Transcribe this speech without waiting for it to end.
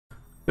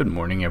Good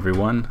morning,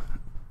 everyone.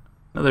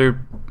 Another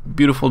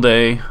beautiful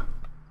day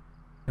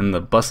in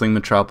the bustling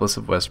metropolis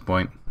of West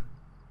Point.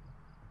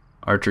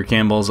 Archer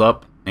Campbell's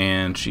up,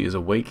 and she is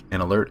awake and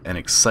alert and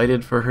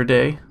excited for her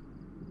day.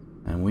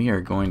 And we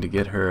are going to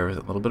get her a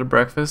little bit of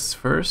breakfast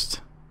first.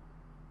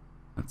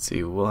 Let's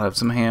see, we'll have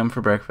some ham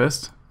for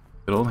breakfast.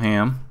 Good old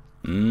ham.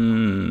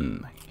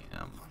 Ham.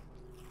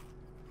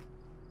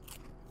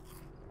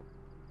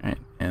 Alright,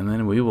 and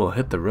then we will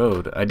hit the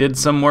road. I did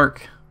some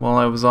work while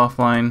I was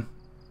offline.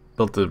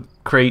 Built a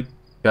crate,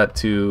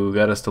 got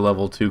us to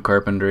level 2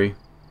 carpentry,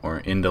 or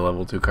into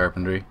level 2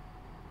 carpentry.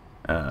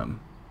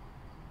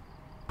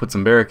 Put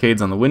some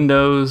barricades on the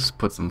windows,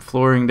 put some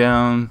flooring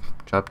down,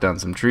 chopped down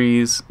some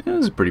trees. It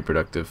was pretty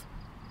productive.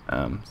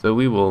 So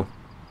we will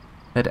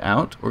head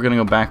out. We're gonna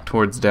go back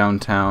towards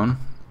downtown.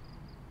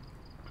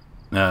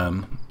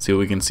 See what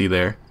we can see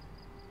there.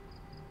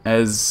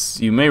 As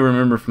you may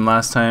remember from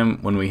last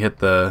time, when we hit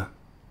the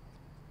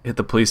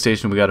police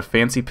station, we got a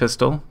fancy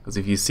pistol, because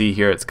if you see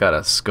here, it's got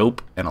a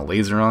scope and a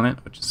laser on it,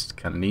 which is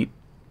kind of neat.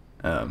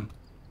 So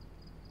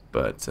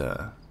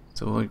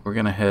we're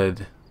gonna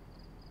head.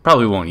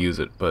 Probably won't use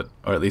it, or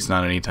at least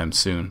not anytime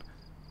soon.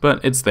 But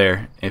it's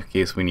there in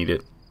case we need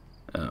it.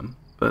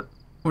 But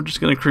we're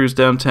just gonna cruise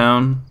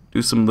downtown,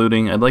 do some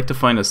looting. I'd like to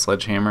find a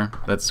sledgehammer.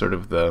 That's sort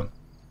of the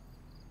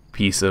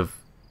piece of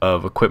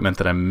equipment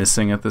that I'm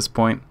missing at this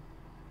point,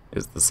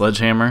 is the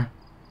sledgehammer.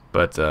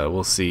 But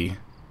we'll see.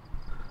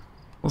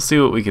 We'll see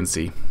what we can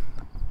see.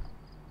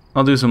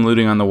 I'll do some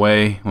looting on the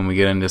way when we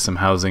get into some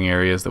housing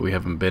areas that we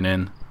haven't been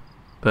in.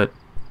 But,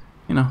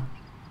 you know,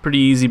 pretty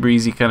easy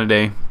breezy kind of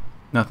day.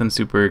 Nothing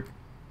super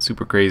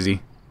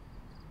crazy.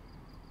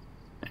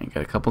 And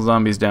got a couple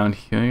zombies down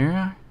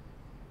here.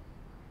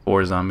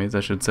 4 zombies, I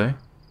should say.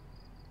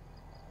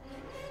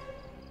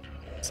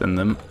 Send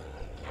them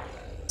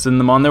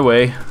on their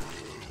way.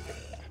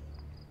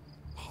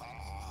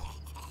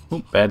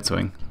 Oh, bad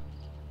swing.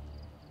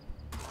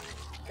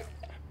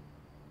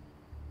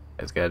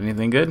 Guys got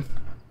anything good?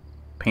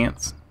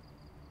 Pants.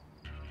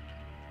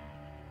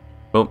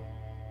 Well,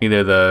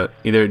 either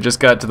it just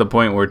got to the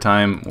point where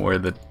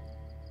the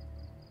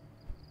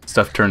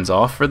stuff turns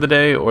off for the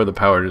day, or the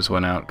power just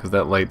went out, because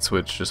that light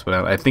switch just went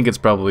out. I think it's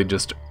probably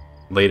just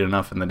late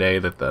enough in the day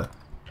that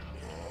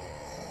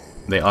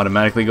they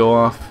automatically go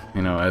off,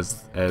 you know,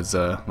 as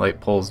light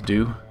poles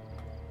do.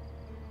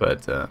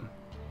 But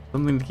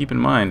something to keep in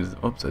mind is,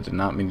 oops, I did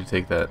not mean to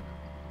take that.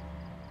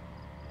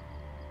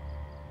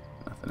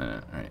 Nothing in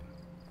it. All right.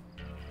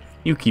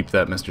 You keep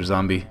that, Mr.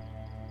 Zombie.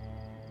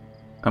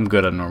 I'm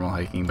good on normal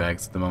hiking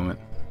bags at the moment.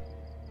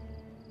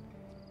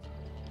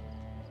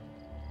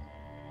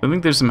 I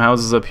think there's some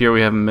houses up here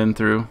we haven't been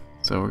through,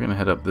 so we're gonna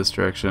head up this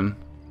direction.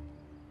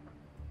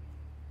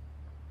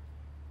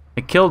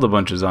 I killed a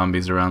bunch of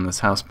zombies around this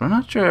house, but I'm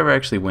not sure I ever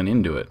actually went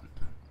into it.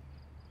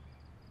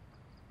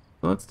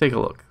 So let's take a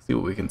look, see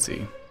what we can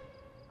see.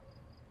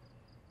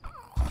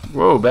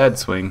 Whoa, bad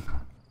swing.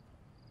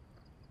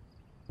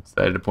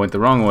 Decided to point the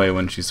wrong way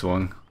when she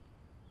swung.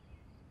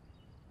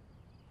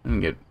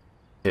 Didn't get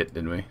hit,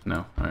 did we?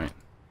 No. Alright.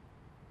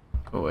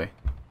 Go away.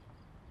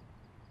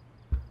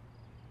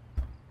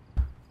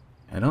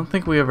 I don't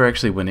think we ever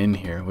actually went in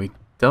here. We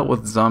dealt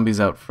with zombies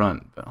out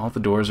front, but all the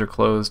doors are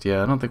closed.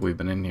 Yeah, I don't think we've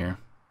been in here.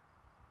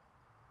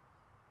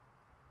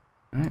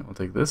 Alright, we'll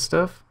take this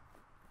stuff.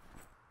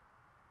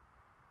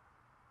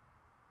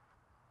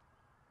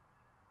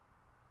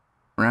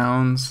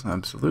 Rounds,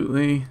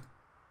 absolutely.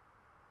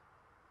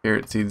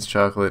 Carrot seeds,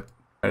 chocolate,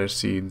 radish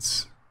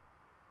seeds.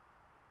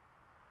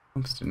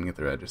 Oops, didn't get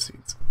the radish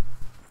seeds.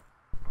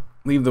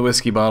 Leave the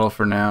whiskey bottle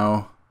for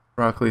now.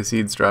 Broccoli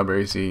seeds,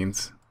 strawberry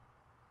seeds.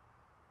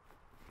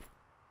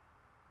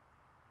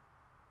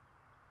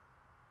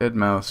 Dead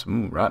mouse.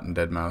 Ooh, rotten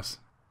dead mouse.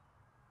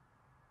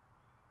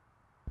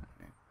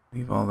 Right,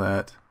 leave all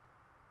that.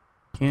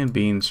 Canned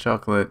beans,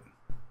 chocolate.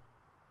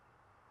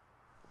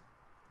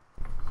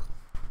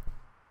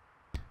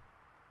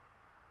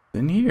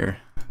 In here.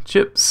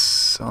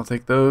 Chips. I'll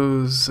take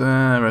those.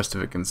 The rest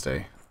of it can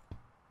stay.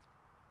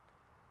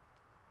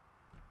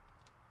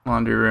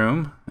 Laundry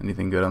room.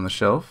 Anything good on the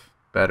shelf?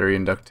 Battery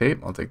and duct tape.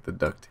 I'll take the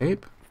duct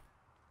tape.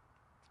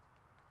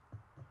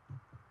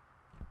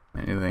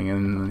 Anything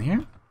in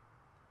here?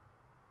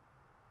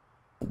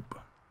 Oop.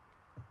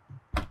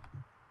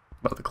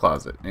 About the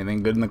closet.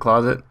 Anything good in the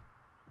closet?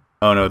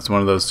 Oh no, it's one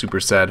of those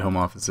super sad home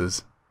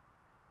offices.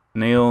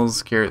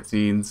 Nails, carrot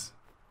seeds.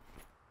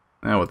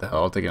 Oh, what the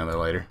hell? I'll take another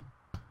lighter.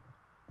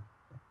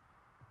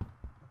 Is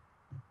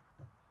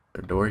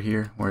there a door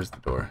here? Where's the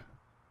door?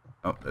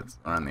 Oh, that's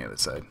on the other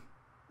side.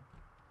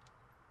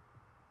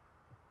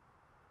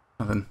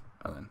 Nothing.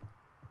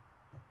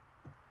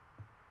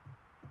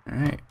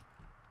 Alright.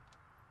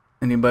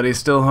 Anybody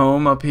still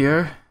home up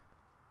here?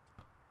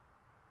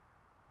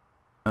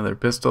 Another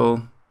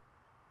pistol.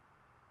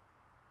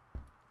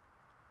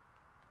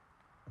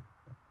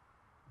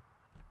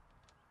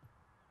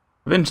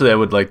 Eventually I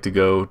would like to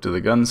go to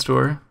the gun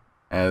store,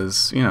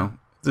 as, you know,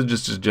 it's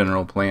just a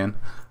general plan.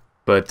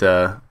 But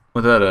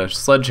without a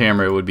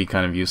sledgehammer it would be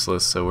kind of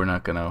useless, so we're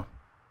not gonna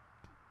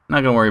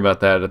not gonna worry about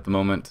that at the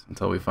moment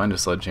until we find a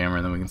sledgehammer,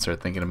 and then we can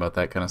start thinking about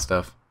that kind of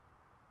stuff.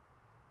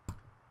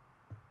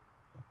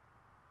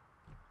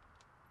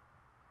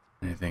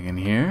 Anything in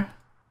here?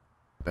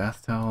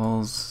 Bath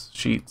towels,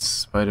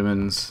 sheets,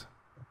 vitamins.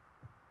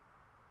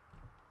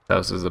 This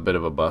house is a bit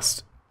of a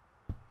bust.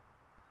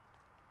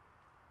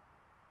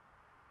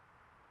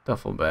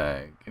 Duffel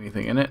bag.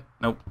 Anything in it?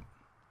 Nope.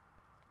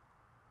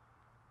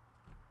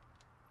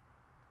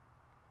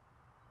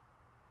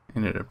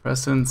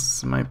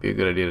 Antidepressants. Might be a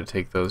good idea to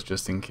take those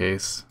just in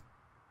case.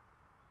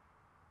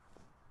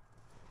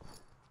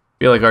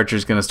 Feel like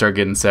Archer's gonna start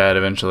getting sad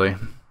eventually.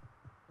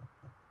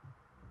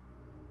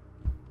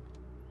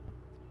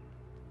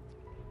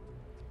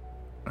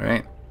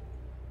 Alright.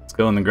 Let's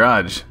go in the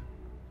garage.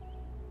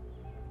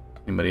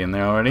 Anybody in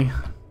there already?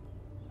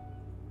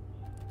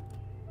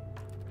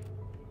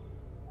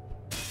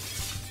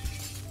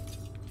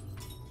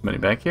 Anybody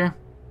back here?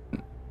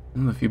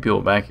 There's a few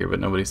people back here, but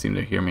nobody seemed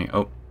to hear me.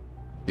 Oh,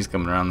 she's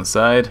coming around the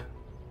side.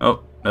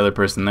 Oh, another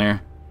person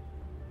there.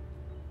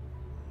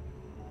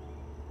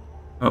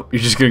 Oh,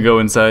 you're just gonna go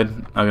inside?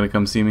 Not gonna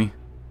come see me?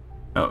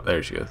 Oh,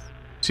 there she goes.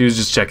 She was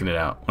just checking it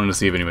out. Wanted to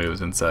see if anybody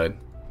was inside.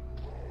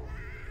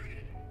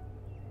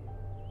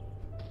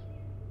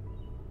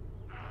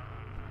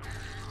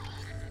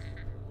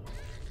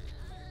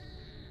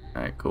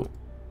 Alright, cool.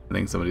 I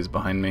think somebody's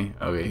behind me.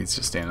 Okay, he's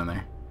just standing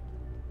there.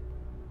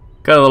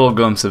 Got a little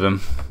glimpse of him.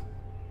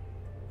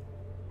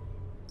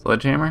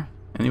 Sledgehammer?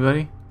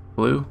 Anybody?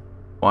 Glue?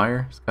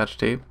 Wire? Scotch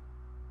tape?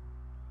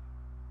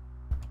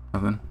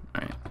 Nothing?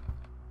 Alright.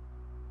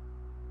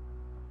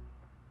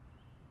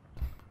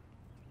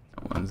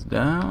 That one's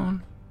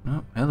down.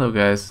 Oh, hello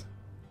guys.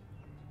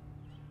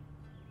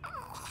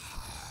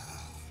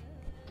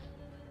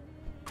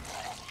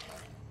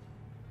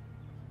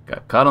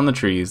 Got caught on the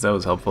trees. That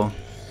was helpful.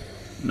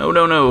 No,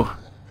 no, no.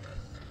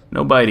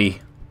 No bitey.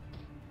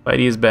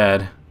 Bitey is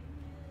bad.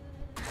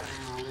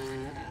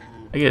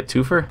 I get a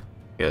twofer?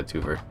 Get a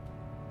twofer.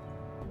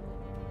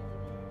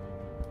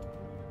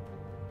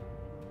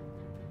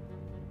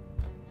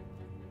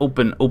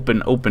 Open,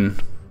 open, open.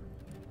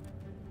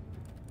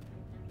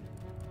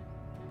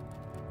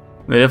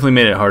 They definitely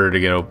made it harder to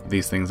get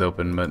these things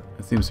open, but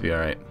it seems to be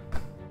alright.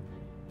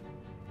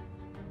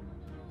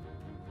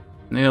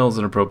 Nails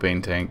in a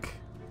propane tank.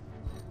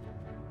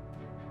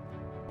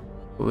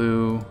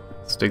 Glue.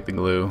 Stick the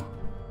glue.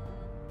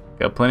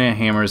 Got plenty of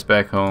hammers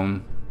back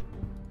home.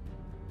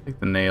 Take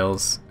the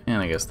nails,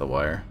 and I guess the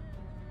wire.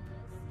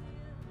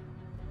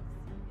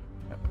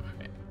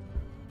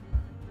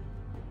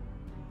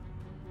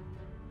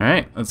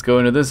 Alright, let's go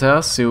into this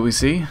house, see what we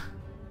see.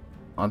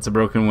 Lots of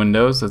broken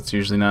windows. That's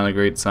usually not a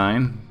great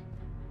sign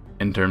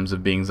in terms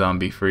of being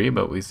zombie free,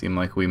 but we seem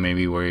like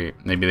maybe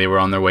they were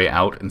on their way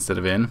out instead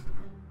of in.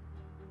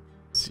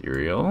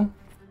 Cereal.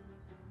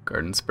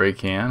 Garden spray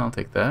can, I'll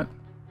take that.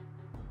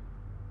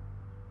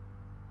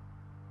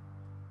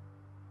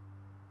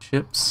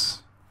 Chips.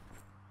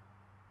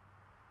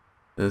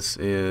 This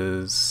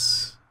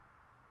is...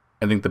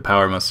 I think the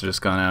power must have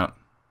just gone out.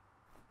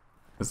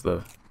 Because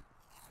the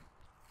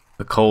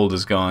cold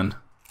is gone.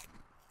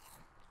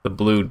 The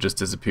blue just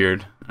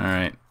disappeared.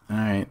 Alright,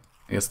 alright.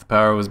 I guess the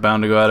power was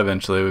bound to go out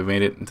eventually. We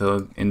made it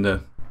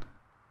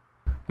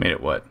made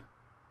it what?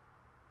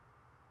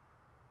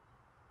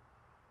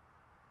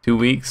 2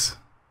 weeks?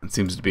 It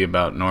seems to be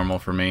about normal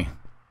for me.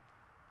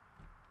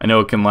 I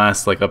know it can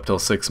last like up till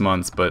 6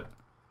 months, but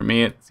for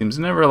me it seems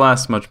to never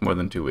last much more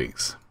than 2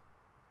 weeks.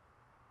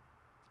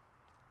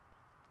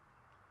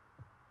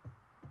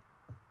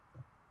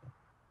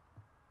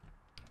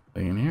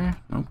 Anything in here?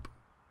 Nope.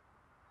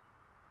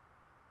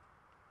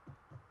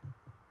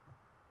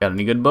 Got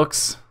any good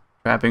books?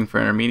 Trapping for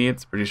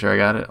intermediates? Pretty sure I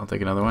got it. I'll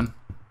take another one.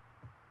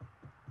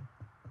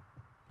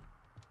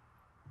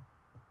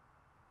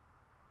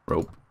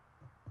 Rope.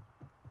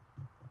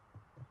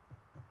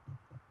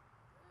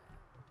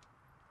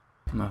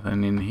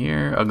 Nothing in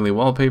here. Ugly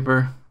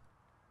wallpaper.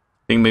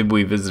 I think maybe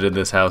we visited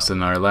this house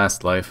in our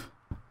last life.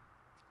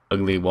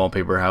 Ugly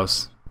wallpaper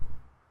house.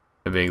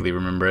 I vaguely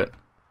remember it.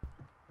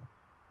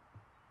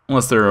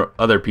 Unless there are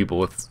other people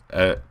with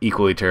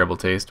equally terrible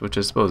taste, which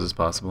I suppose is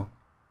possible.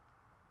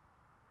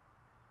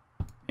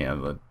 Yeah,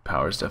 the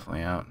power's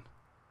definitely out.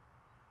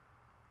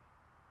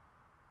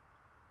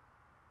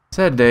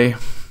 Sad day.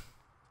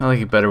 I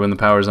like it better when the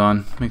power's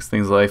on. Makes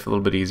things life a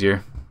little bit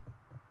easier.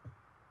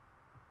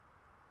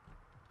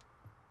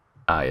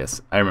 Ah,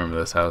 yes. I remember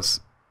this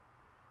house.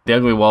 The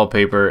ugly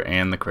wallpaper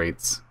and the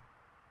crates.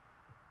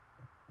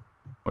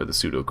 Or the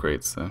pseudo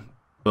crates, the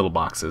little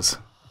boxes.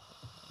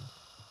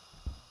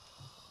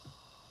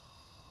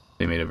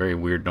 They made a very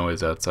weird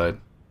noise outside.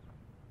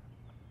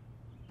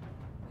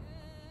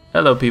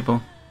 Hello,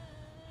 people.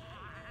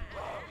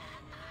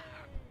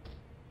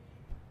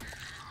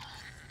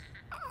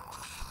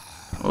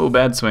 Oh,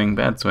 bad swing,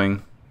 bad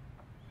swing.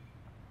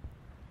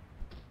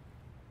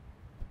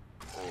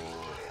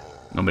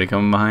 Nobody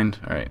coming behind?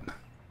 Alright.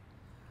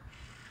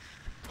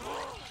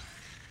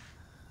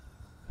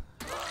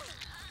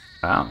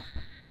 Wow.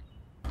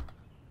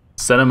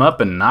 Set him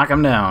up and knock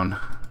him down.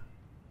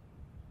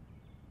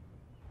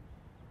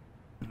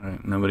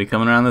 Alright, nobody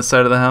coming around this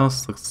side of the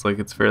house. Looks like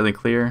it's fairly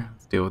clear.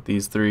 Let's deal with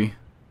these three.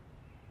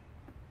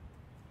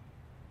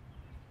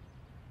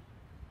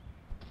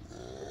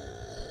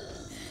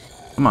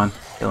 Come on,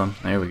 kill him.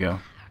 There we go.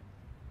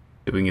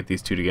 See if we can get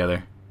these two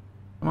together.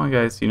 Come on,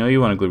 guys. You know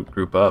you want to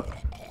group up.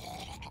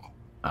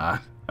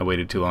 Ah, I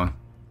waited too long.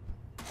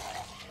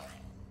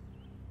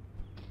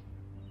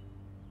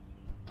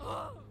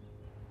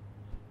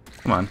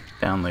 Come on,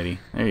 down, lady.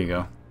 There you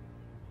go.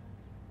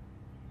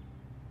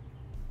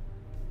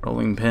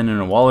 Rolling pin in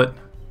a wallet.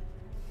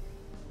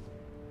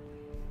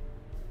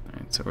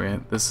 Alright,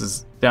 so this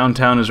is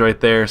downtown is right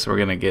there, so we're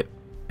gonna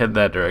head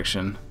that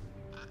direction.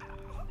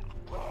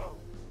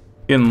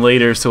 Getting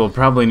later, so we'll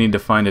probably need to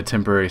find a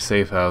temporary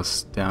safe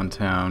house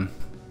downtown.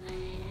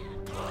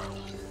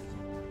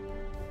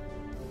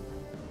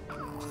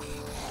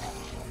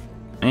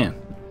 Man,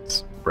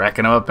 it's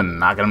racking them up and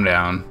knocking them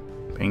down.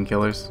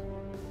 Painkillers?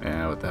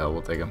 Yeah, what the hell,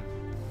 we'll take them.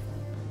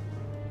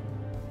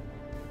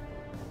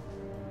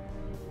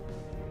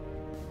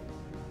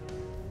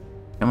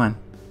 Come on.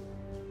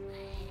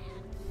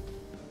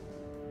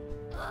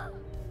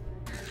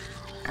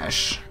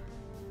 Ash.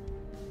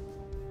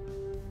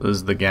 This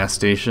is the gas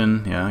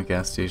station. Yeah,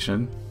 gas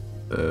station.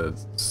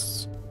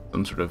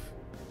 Some sort of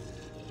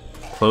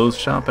clothes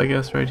shop, I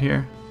guess, right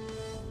here.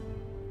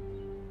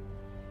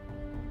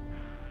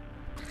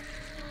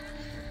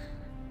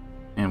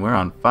 And we're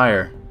on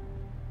fire.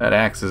 That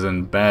axe is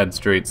in bad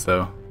straits,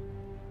 though.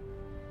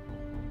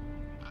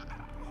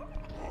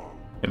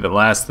 If it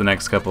lasts the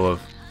next couple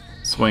of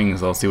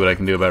swings, I'll see what I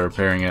can do about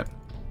repairing it.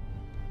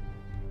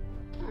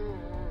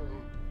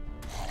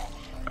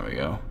 There we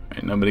go.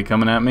 Alright, nobody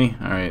coming at me?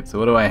 Alright, so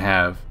what do I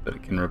have that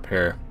it can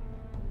repair?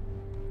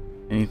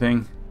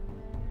 Anything?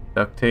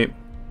 Duct tape?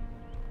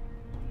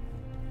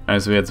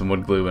 Alright, so we had some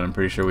wood glue, but I'm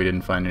pretty sure we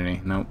didn't find any.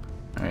 Nope.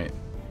 Alright.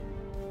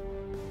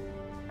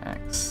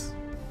 Axe.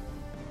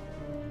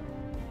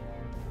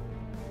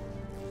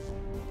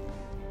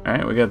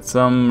 Alright, we got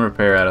some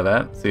repair out of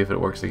that. See if it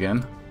works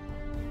again.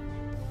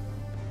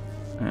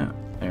 Yeah,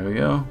 there we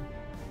go.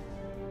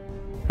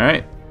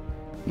 Alright.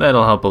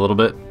 That'll help a little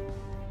bit.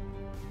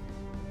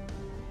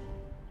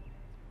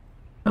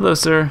 Hello,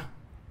 sir.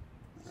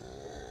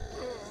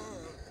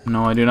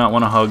 No, I do not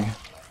want a hug.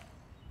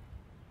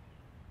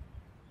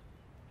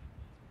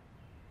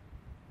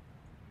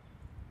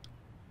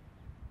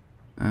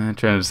 I'm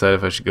trying to decide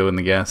if I should go in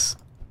the gas.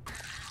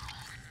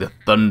 The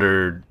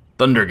thunder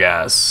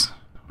gas.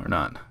 Or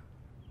not.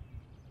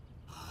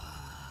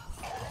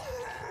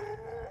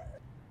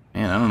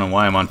 Man, I don't know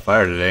why I'm on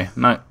fire today.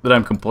 Not that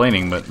I'm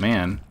complaining, but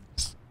man,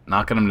 just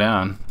knocking them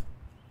down.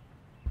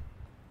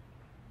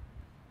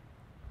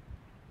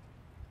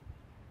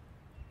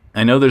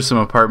 I know there's some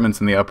apartments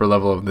in the upper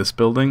level of this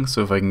building,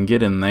 so if I can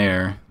get in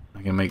there,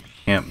 I can make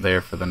camp there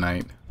for the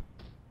night.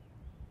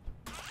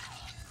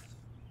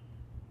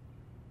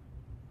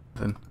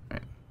 Then,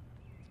 right.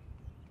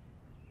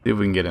 See if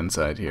we can get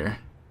inside here.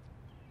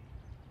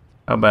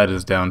 How bad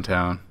is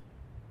downtown?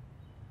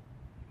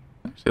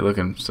 Actually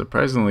looking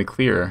surprisingly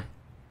clear.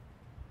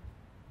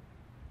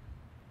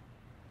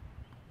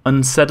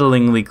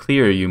 Unsettlingly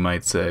clear, you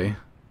might say.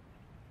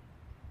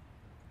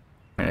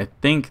 I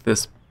think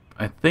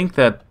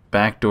that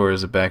back door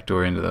is a back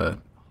door into the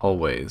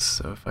hallways,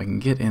 so if I can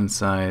get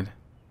inside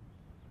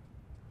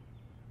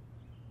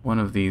one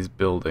of these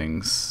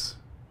buildings.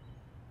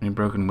 Any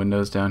broken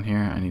windows down here?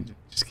 I need to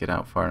just get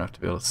out far enough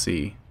to be able to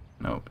see.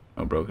 Nope,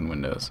 no broken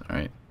windows.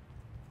 Alright.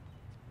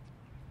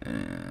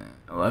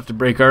 We'll have to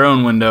break our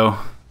own window.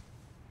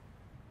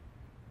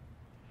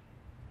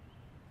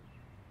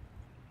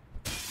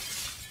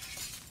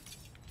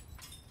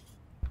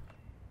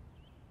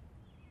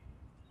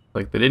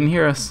 Like they didn't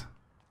hear us.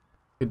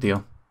 Good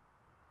deal.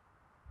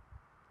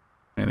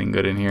 Anything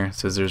good in here?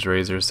 Scissors,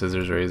 razor,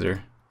 scissors,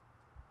 razor.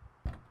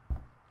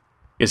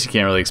 Guess you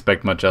can't really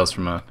expect much else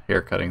from a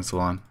hair cutting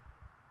salon.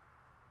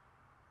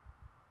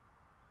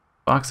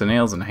 Box of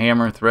nails and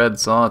hammer, thread,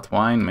 saw,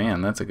 twine.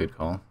 Man, that's a good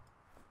call.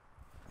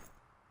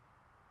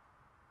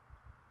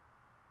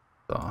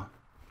 Saw.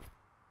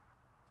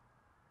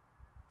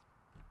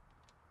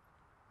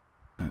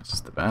 That's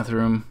just the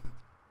bathroom.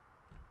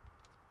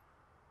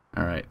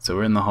 Alright, so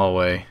we're in the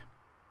hallway.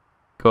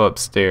 Go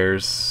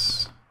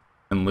upstairs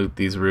and loot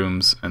these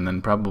rooms, and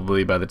then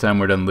probably by the time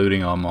we're done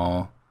looting them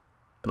all,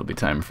 it'll be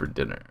time for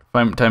dinner.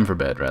 Time for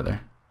bed,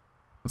 rather.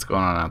 What's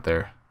going on out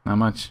there? Not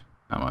much?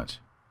 Not much.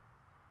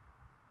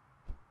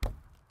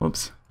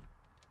 Whoops.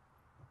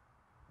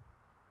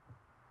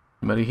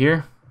 Anybody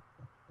here?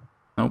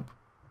 Nope.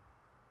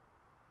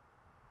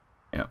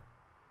 Yep.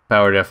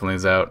 Power definitely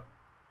is out.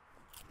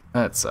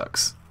 That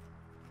sucks.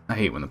 I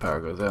hate when the power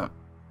goes out.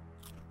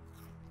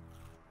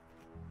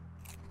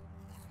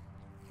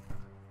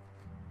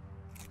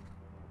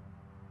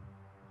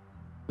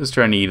 Just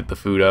trying to eat the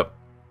food up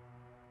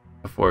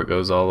before it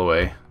goes all the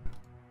way.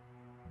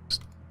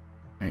 Just,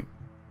 right,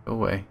 go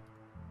away.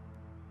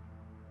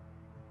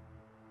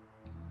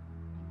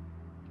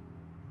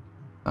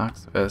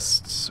 Socks,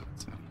 vests,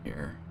 what's in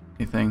here?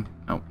 Anything?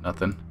 Nope,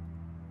 nothing.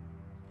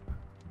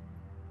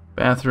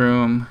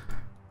 Bathroom.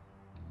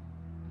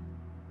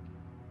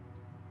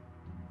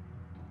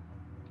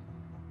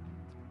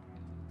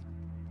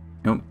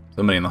 Nope,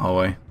 somebody in the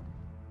hallway.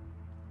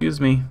 Excuse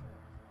me.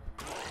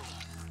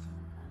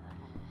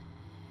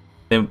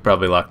 They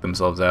probably locked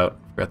themselves out.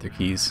 Forgot their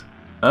keys.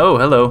 Oh,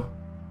 hello.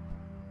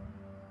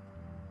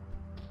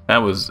 That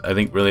was, I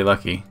think, really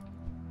lucky.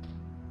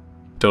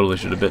 Totally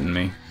should have bitten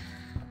me.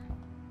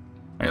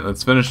 Alright,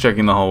 let's finish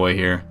checking the hallway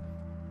here,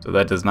 so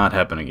that does not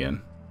happen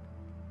again.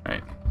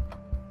 Alright.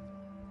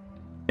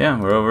 Yeah,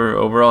 we're over.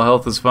 Overall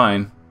health is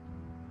fine.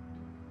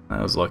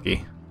 That was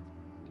lucky.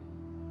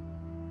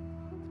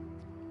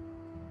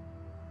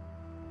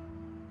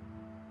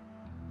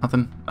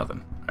 Nothing?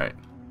 Nothing. Alright.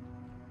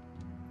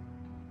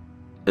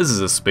 This is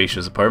a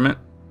spacious apartment.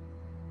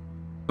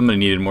 Somebody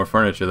needed more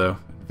furniture, though.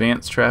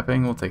 Advanced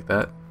trapping, we'll take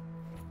that.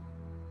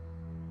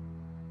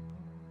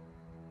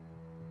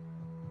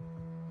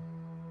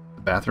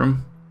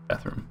 Bathroom?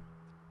 Bathroom.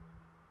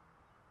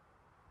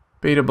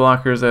 Beta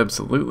blockers,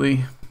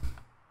 absolutely.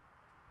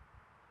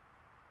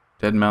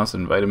 Dead mouse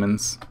and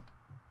vitamins.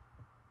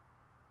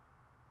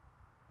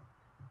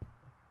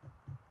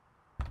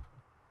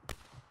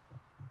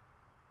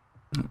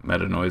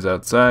 Meta noise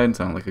outside,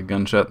 sound like a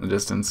gunshot in the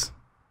distance.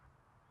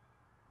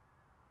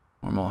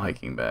 Normal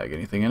hiking bag,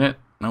 anything in it?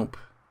 Nope.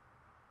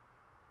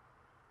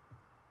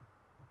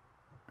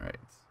 Alright.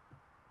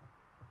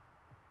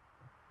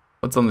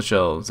 What's on the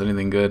shelves?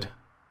 Anything good?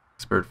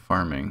 Expert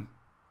farming.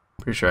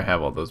 Pretty sure I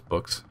have all those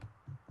books.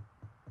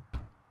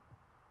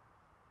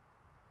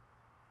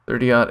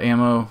 30-aught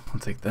ammo. I'll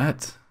take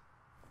that.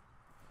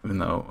 Even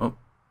though, oh,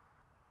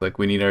 like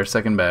we need our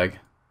second bag.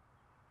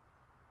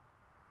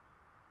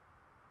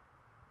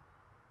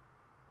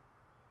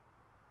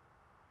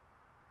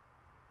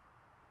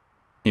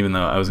 Even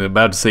though I was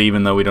about to say,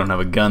 even though we don't have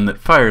a gun that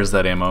fires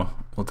that ammo,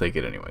 we'll take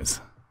it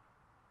anyways.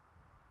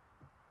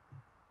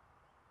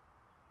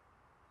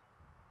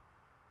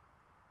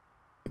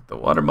 Take the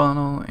water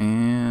bottle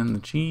and the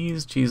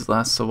cheese. Cheese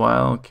lasts a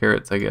while.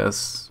 Carrots, I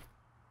guess.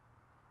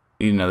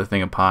 Eat another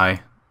thing of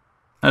pie.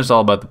 That's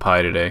all about the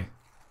pie today.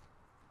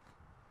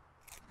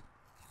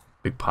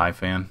 Big pie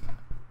fan.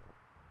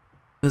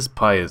 This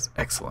pie is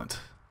excellent.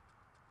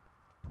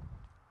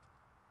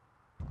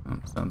 Oh,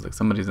 sounds like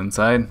somebody's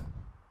inside.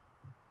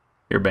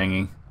 You're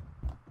banging.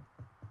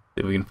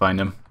 See if we can find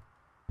him.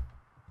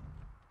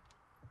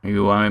 Maybe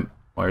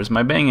where's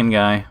my banging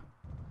guy?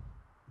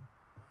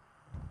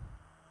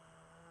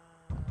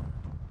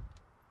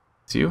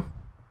 It's you?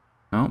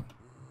 No.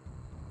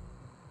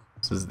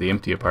 This is the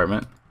empty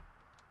apartment.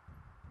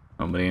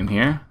 Nobody in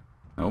here?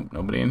 Nope,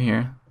 nobody in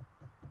here.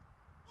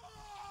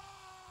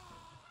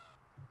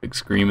 Big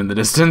scream in the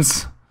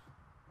distance.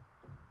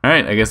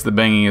 Alright, I guess the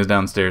banging is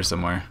downstairs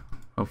somewhere.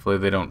 Hopefully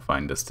they don't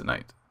find us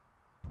tonight.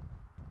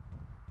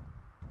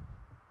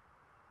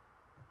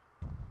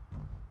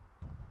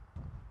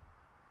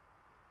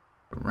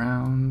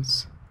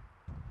 Rounds.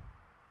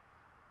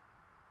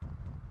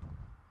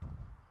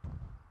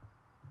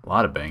 A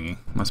lot of banging.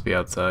 Must be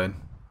outside.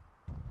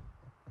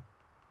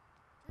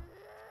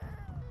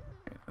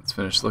 Okay, let's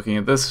finish looking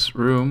at this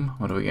room.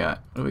 What do we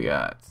got? What do we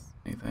got?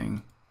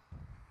 Anything?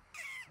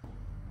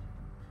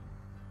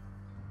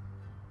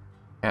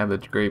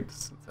 Cabbage,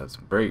 grapes. Let's have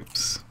some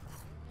grapes.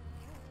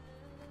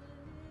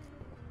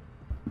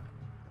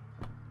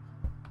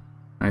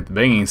 Alright, the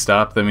banging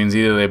stopped. That means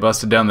either they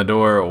busted down the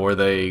door, or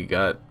they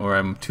got, or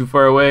I'm too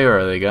far away,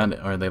 or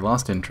they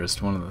lost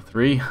interest. One of the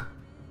three.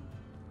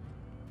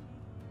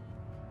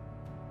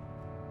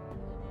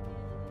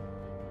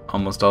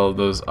 Almost all of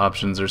those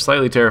options are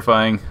slightly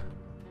terrifying.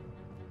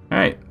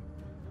 Alright.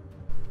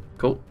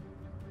 Cool.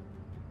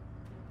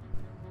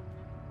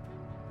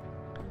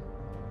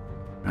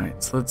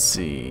 Alright, so let's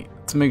see.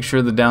 Let's make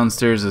sure the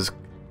downstairs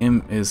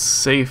is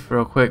safe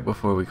real quick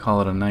before we call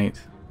it a night.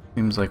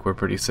 Seems like we're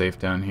pretty safe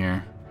down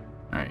here.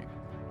 Alright.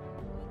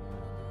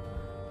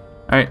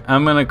 Alright,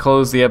 I'm going to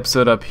close the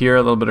episode up here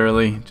a little bit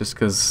early, just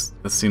because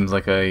this seems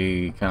like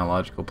a kind of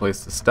logical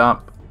place to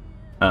stop.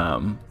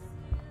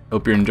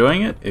 Hope you're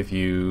enjoying it. If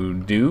you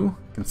do,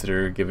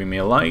 consider giving me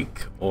a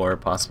like, or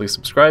possibly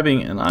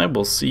subscribing, and I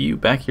will see you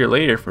back here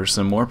later for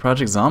some more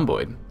Project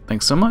Zomboid.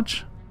 Thanks so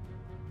much.